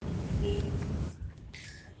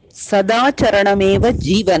सदाचरणमेव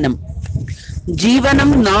जीवनम्।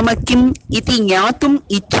 जीवनं नाम किम् इति ज्ञातुम्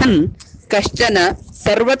इच्छन् कश्चन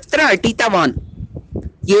सर्वत्र अटितवान्।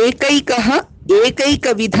 एकैकः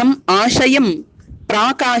एकैकविधम् आशयं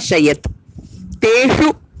प्राकाशयत्।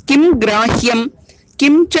 तेषु किं ग्राह्यं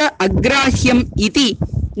किं च अग्राह्यम् इति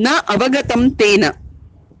न अवगतं तेन।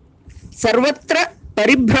 सर्वत्र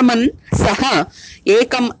परिभ्रमन् सः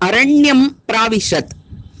एकम् अरण्यं प्राविशत्।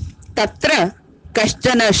 तत्र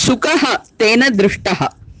कश्चन शुकः तेन दृष्टः।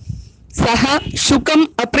 सः शुकम्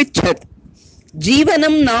अपृच्छत्,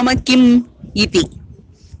 जीवनं नाम किम् इति।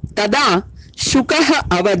 तदा शुकः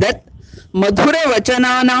अवदत्,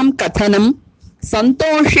 मधुरवचनानां कथनं,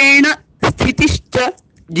 सन्तोषेण स्थितिश्च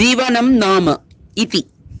जीवनं नाम इति।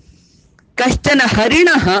 कश्चन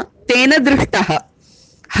हरिणः तेन दृष्टः।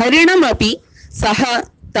 हरिणमपि सः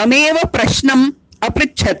तमेव प्रश्नम्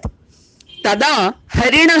अपृच्छत्। तदा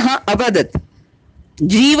हरिणः अवदत्,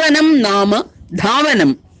 जीवनं नाम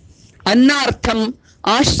धावनम्। अन्नार्थम्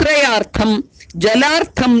आश्रयार्थं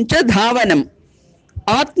जलार्थं च धावनम्।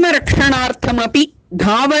 आत्मरक्षणार्थमपि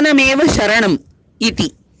धावनमेव शरणम्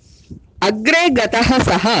इति। अग्रे गतः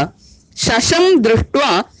सः शशं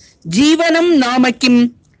दृष्ट्वा जीवनं नाम किम्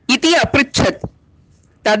इति अपृच्छत्।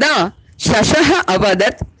 तदा शशः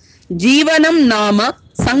अवदत्, जीवनं नाम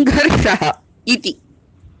संघर्षः इति।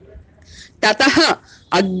 ततः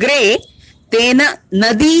अग्रे तेन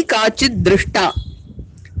नदी काचित् दृष्टा।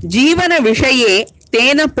 जीवनविषये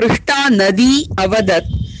तेन पृष्टा नदी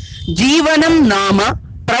अवदत्, जीवनं नाम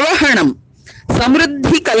प्रवहणं,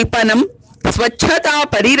 समृद्धिकल्पनं,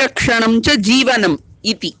 स्वच्छतापरिरक्षणं च जीवनम्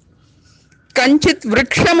इति। कञ्चित्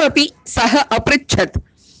वृक्षमपि सः अपृच्छत्।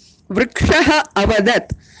 वृक्षः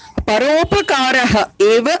अवदत्, परोपकारः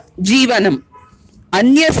एव जीवनम्।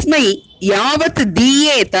 अन्यस्मै यावत्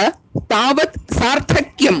दीयेत तावत्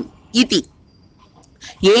सार्थक्यम् इति।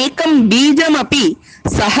 एकं बीजमपि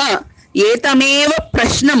सः एतमेव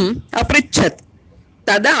प्रश्नम् अपृच्छत्।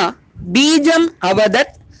 तदा बीजम्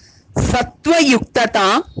अवदत्,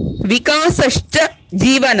 सत्त्वयुक्तता विकासश्च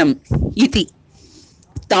जीवनम् इति।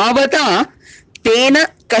 तावता तेन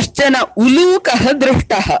कश्चन उलूकः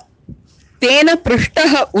दृष्टः। तेन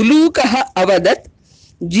पृष्टः उलूकः अवदत्,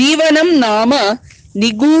 जीवनं नाम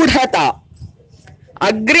निगूढता।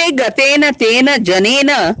 अग्रे गतेन तेन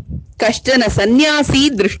जनेन कश्चन सन्यासी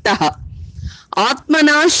दृष्टः।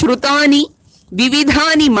 आत्मना श्रुतानि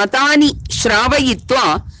विविधानि मतानि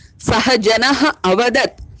श्रावयित्वा सः जनः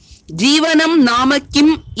अवदत्, जीवनं नाम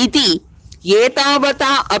किम् इति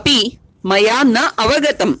एतावता अपि मया न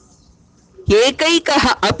अवगतम्। एकैकः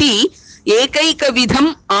अपि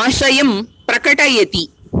एकैकविधम् आशयं प्रकटयति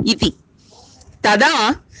इति।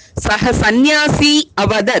 तदा सः सन्यासी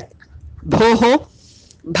अवदत्, भोः,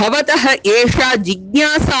 भवतः एषा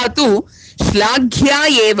जिज्ञासा तु श्लाघ्या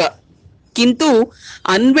एव, किन्तु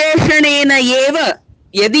अन्वेषणेन एव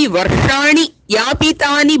यदि वर्षाणि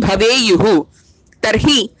यापितानि भवेयुः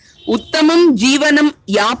तर्हि उत्तमं जीवनं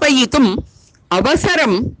यापयितुम्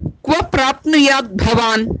अवसरं क्व प्राप्नुयात्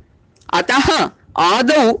भवान्? अतः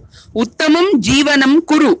आदौ उत्तमं जीवनं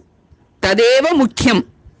कुरु, तदेव मुख्यं।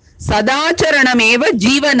 सदाचरणमेव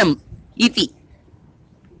जीवनम् इति।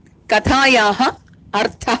 कथायाः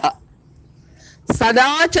अर्थः,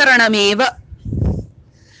 सदाचरणमेव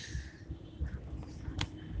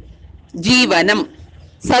जीवनम्।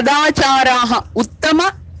 सदाचाराः उत्तम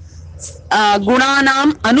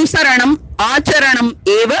गुणानाम् अनुसरणम् आचरणम्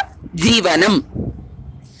एव जीवनम्।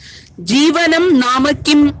 जीवनं नाम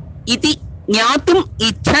किम् इति ज्ञातुम्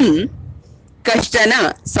इच्छन्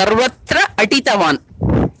कश्चन सर्वत्र अटितवान्।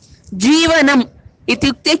 जीवनम्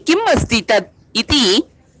इत्युक्ते किम् अस्ति तत् इति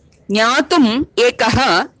ज्ञातुम्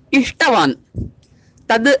एकः इष्टवान्।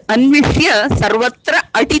 तद् अन्विष्य सर्वत्र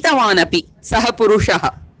अटितवान् अपि सः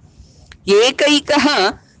पुरुषः।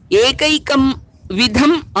 एकैकः एकैकं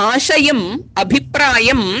विधम् आशयम्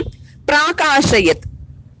अभिप्रायं प्राकाशयत्,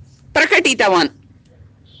 प्रकटितवान्।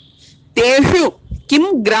 तेषु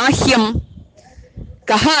किं ग्राह्यं,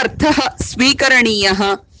 कः अर्थः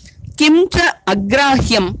स्वीकरणीयः, किं च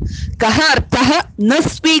अग्राह्यं, कः अर्थः न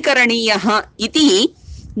स्वीकरणीयः इति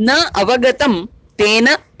न अवगतं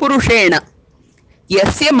तेन पुरुषेण।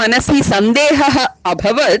 यस्य मनसि सन्देहः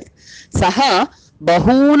अभवत् सः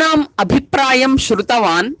बहूनाम् अभिप्रायं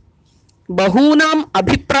श्रुतवान्। बहूनाम्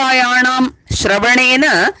अभिप्रायाणां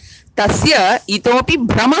श्रवणेन तस्य इतोपि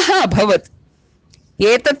भ्रमः अभवत्।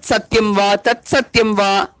 एतत् सत्यं वा तत् सत्यं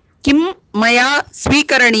वा, किं मया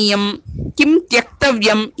स्वीकरणीयं किं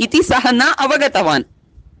त्यक्तव्यम् इति सः न अवगतवान्।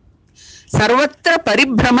 सर्वत्र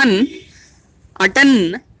परिभ्रमन्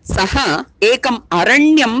अटन् सः एकम्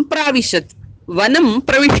अरण्यं प्राविशत्, वनं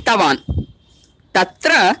प्रविष्टवान्।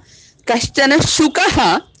 तत्र कश्चन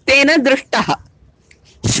शुकः तेन दृष्टः।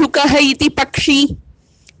 शुकः इति पक्षी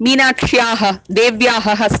मीनाक्ष्याः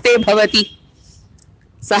देव्याः हस्ते भवति।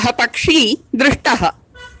 सः पक्षी दृष्टः।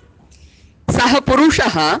 सः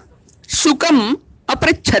पुरुषः शुकम्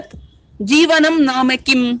अपृच्छत् जीवनं नाम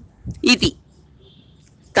किम् इति।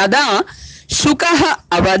 तदा शुकः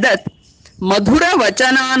अवदत्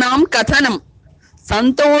मधुरवचनानां कथनं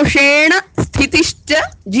सन्तोषेण स्थितिश्च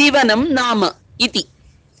जीवनं नाम इति।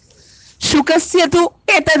 शुकस्य तु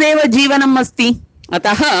एतदेव जीवनम् अस्ति,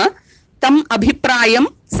 अतः तम् अभिप्रायं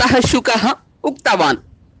सः शुकः उक्तवान्।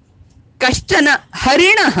 कश्चन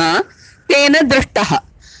हरिणः तेन दृष्टः।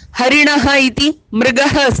 हरिणः इति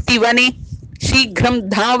मृगः अस्ति वने, शीघ्रं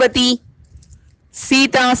धावति।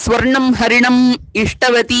 सीता स्वर्णं हरिणम्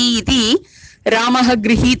इष्टवती इति रामः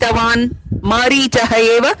गृहीतवान्। मारीचः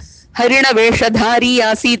एव हरिणवेषधारी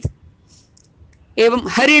आसीत्। एवं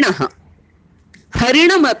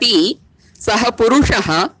हरिणमपि सः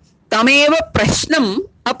पुरुषः तमेव प्रश्नम्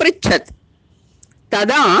अपृच्छत्।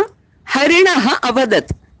 तदा हरिणः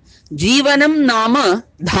अवदत् जीवनं नाम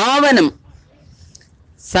धावनं।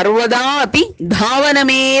 सर्वदा अपि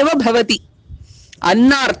धावनमेव भवति।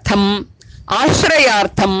 अन्नार्थम्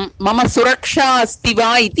आश्रयार्थं मम सुरक्षा अस्ति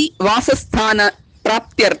वा इति वासस्थान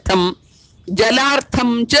प्राप्त्यर्थं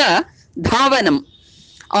जलार्थं च धावनम्।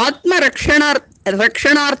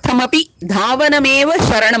 आत्मरक्षणार्थमपि धावनमेव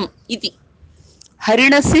शरणम् इति।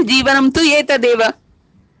 हरिणस्य जीवनं तु एतदेव।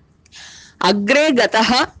 अग्रे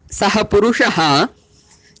गतः सः पुरुषः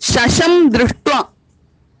शशं दृष्ट्वा,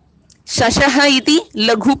 शशः इति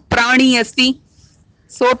लघु प्राणी अस्ति,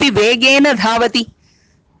 सोऽपि वेगेन धावति।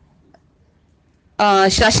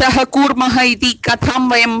 शशः कूर्मः इति कथां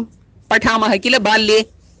वयं पठामः किल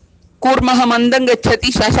बाल्ये। कूर्मः मन्दं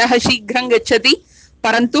गच्छति, शशः शीघ्रं गच्छति,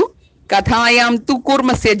 परन्तु कथायां तु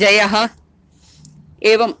कूर्मस्य जयः।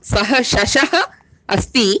 एवं सः शशः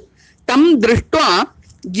अस्ति। तं दृष्ट्वा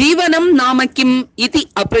जीवनं नाम किम् इति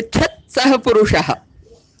अपृच्छत् सः पुरुषः।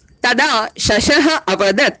 तदा शशः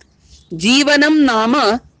अवदत् जीवनं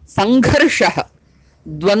नाम संघर्षः,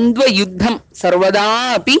 द्वन्द्वयुद्धं।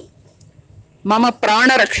 सर्वदा अपि मम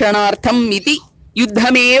प्राणरक्षणार्थम् इति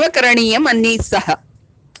युद्धमेव करणीयम् अन्यैः सह,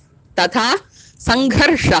 तथा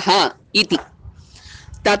संघर्षः इति।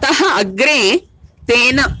 ततः अग्रे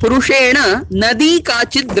तेन पुरुषेण नदी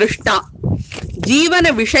काचित् दृष्टा।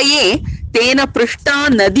 जीवनविषये तेन पृष्टा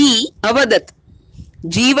नदी अवदत्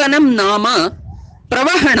जीवनं नाम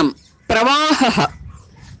प्रवहणं, प्रवाहः,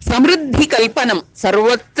 समृद्धिकल्पनं।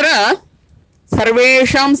 सर्वत्र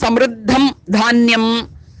सर्वेषां समृद्धं धान्यम्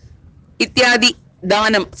इत्यादि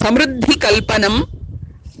दानं, समृद्धिकल्पनं,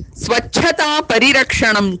 स्वच्छता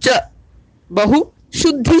परिरक्षणं च। बहु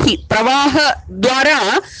शुद्धिः, प्रवाह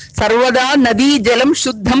द्वारा सर्वदा नदी जलं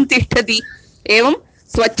शुद्धं तिष्ठति। एवं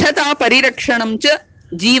स्वच्छता परिरक्षणं च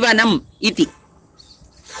जीवनम् इति।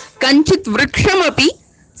 कञ्चित् वृक्षमपि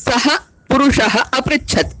सः पुरुषः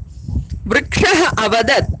अपृच्छत्। वृक्षः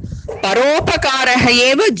अवदत् परोपकारः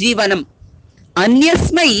एव जीवनम्।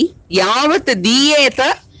 अन्यस्मै यावत् दीयेत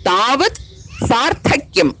तावत्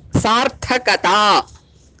सार्थक्यं, सार्थकता।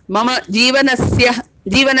 मम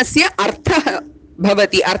जीवनस्य अर्थः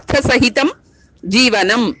भवति, अर्थसहितं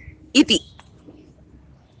जीवनम् इति।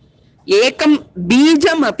 एकं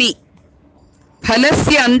बीजमपि,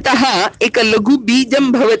 फलस्य अन्तः एक लघु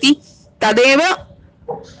बीजं भवति, तदेव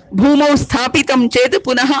भूमौ स्थापितं चेत्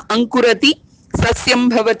पुनः अंकुरति, सस्यं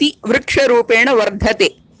भवति, वृक्षरूपेण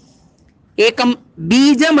वर्धते। एकं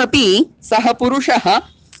बीजमपि सः पुरुषः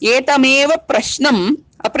एतमेव प्रश्नम्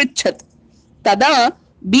अपृच्छत्। तदा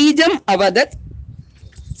बीजम् अवदत्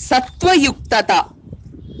सत्त्वयुक्तता।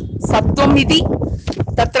 सत्त्वम् इति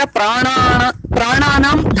तत्र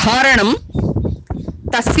प्राणानां धारणं,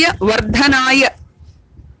 तस्य वर्धनाय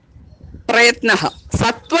प्रयत्नः।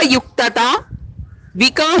 सत्त्वयुक्तता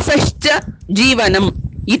विकासश्च जीवनम्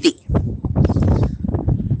इति।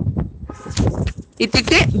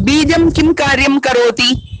 इत्युक्ते बीजं किं कार्यं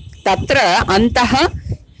करोति? तत्र अन्तः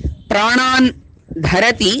प्राणान्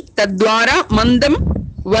धरति, तद्वारा मन्दं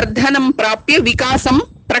वर्धनं प्राप्य विकासं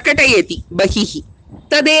प्रकटयति बहिः।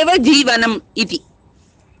 तदेव जीवनम् इति।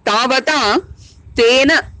 तावता तेन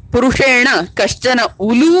पुरुषेण कश्चन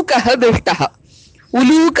उलूकः दृष्टः।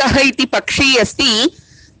 उलूकः इति पक्षी अस्ति,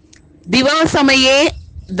 दिवासमये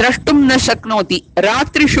द्रष्टुं न शक्नोति,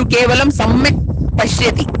 रात्रिषु केवलं सम्यक्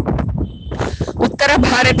पश्यति।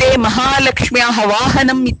 उत्तरभारते महालक्ष्म्याः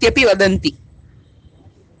वाहनम् इत्यपि वदन्ति।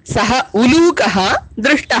 सः उलूकः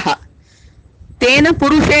दृष्टः। तेन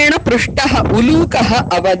पुरुषेण पृष्टः उलूकः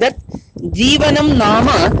अवदत् जीवनं नाम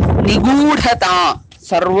निगूढता।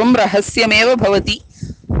 सर्वं रहस्यमेव भवति,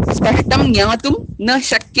 स्पष्टं ज्ञातुं न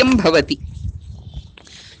शक्यं भवति।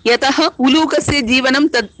 यतः उलूकस्य जीवनं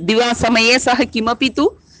तद् दिवासमये सः किमपि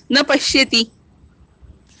तु न पश्यति।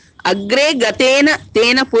 अग्रे गतेन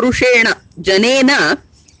तेन पुरुषेण जनेन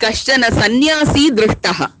कश्चन सन्यासी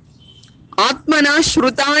दृष्टः। आत्मना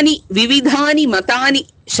श्रुतानि विविधानि मतानि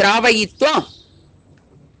श्रावयित्वा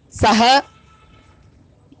सः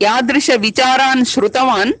यादृशविचारान्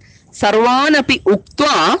श्रुतवान् सर्वान् अपि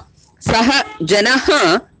उक्त्वा सः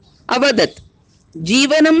जनः अवदत्,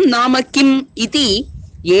 जीवनं नाम किम् इति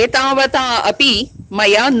एतावता अपि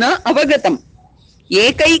मया न अवगतम्।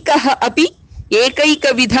 एकैकः अपि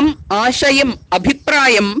एकैकविधम् आशयम्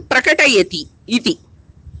अभिप्रायं प्रकटयति इति।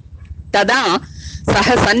 तदा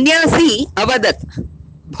सः सन्यासी अवदत्,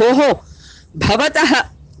 भोः भवतः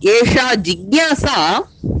एषा जिज्ञासा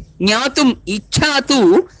ज्ञातुम् इच्छा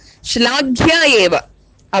तु श्लाघ्या एव,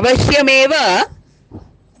 अवश्यमेव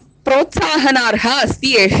प्रोत्साहनार्हा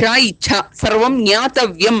अस्ति एषा इच्छा, सर्वं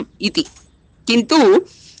ज्ञातव्यम् इति। किन्तु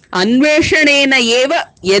अन्वेषणेन एव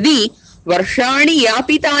यदि वर्षाणि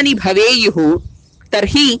यापितानि भवेयुः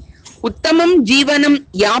तर्हि उत्तमं जीवनं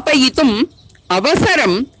यापयितुम्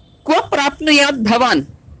अवसरं क्व प्राप्नुयात् भवान्?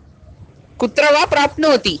 कुत्र वा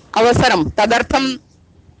प्राप्नोति अवसरं? तदर्थम्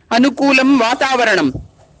अनुकूलं वातावरणम्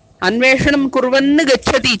अन्वेषणं कुर्वन्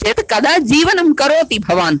गच्छति चेत् कदा जीवनं करोति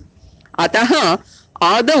भवान्? अतः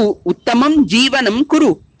आदौ उत्तमं जीवनं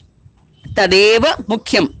कुरु, तदेव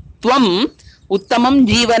मुख्यं। त्वम् उत्तमं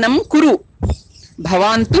जीवनं कुरु,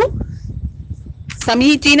 भवान् तु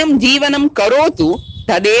समीचीनं जीवनं करोतु,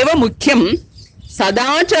 तदेव मुख्यं।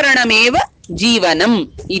 सदाचरणमेव जीवनम्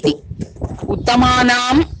इति।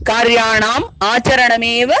 उत्तमानां कार्याणाम्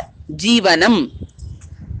आचरणमेव जीवनम्।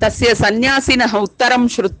 तस्य सन्यासिनः उत्तरं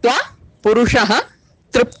श्रुत्वा पुरुषः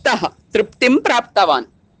तृप्तिं प्राप्तवान्।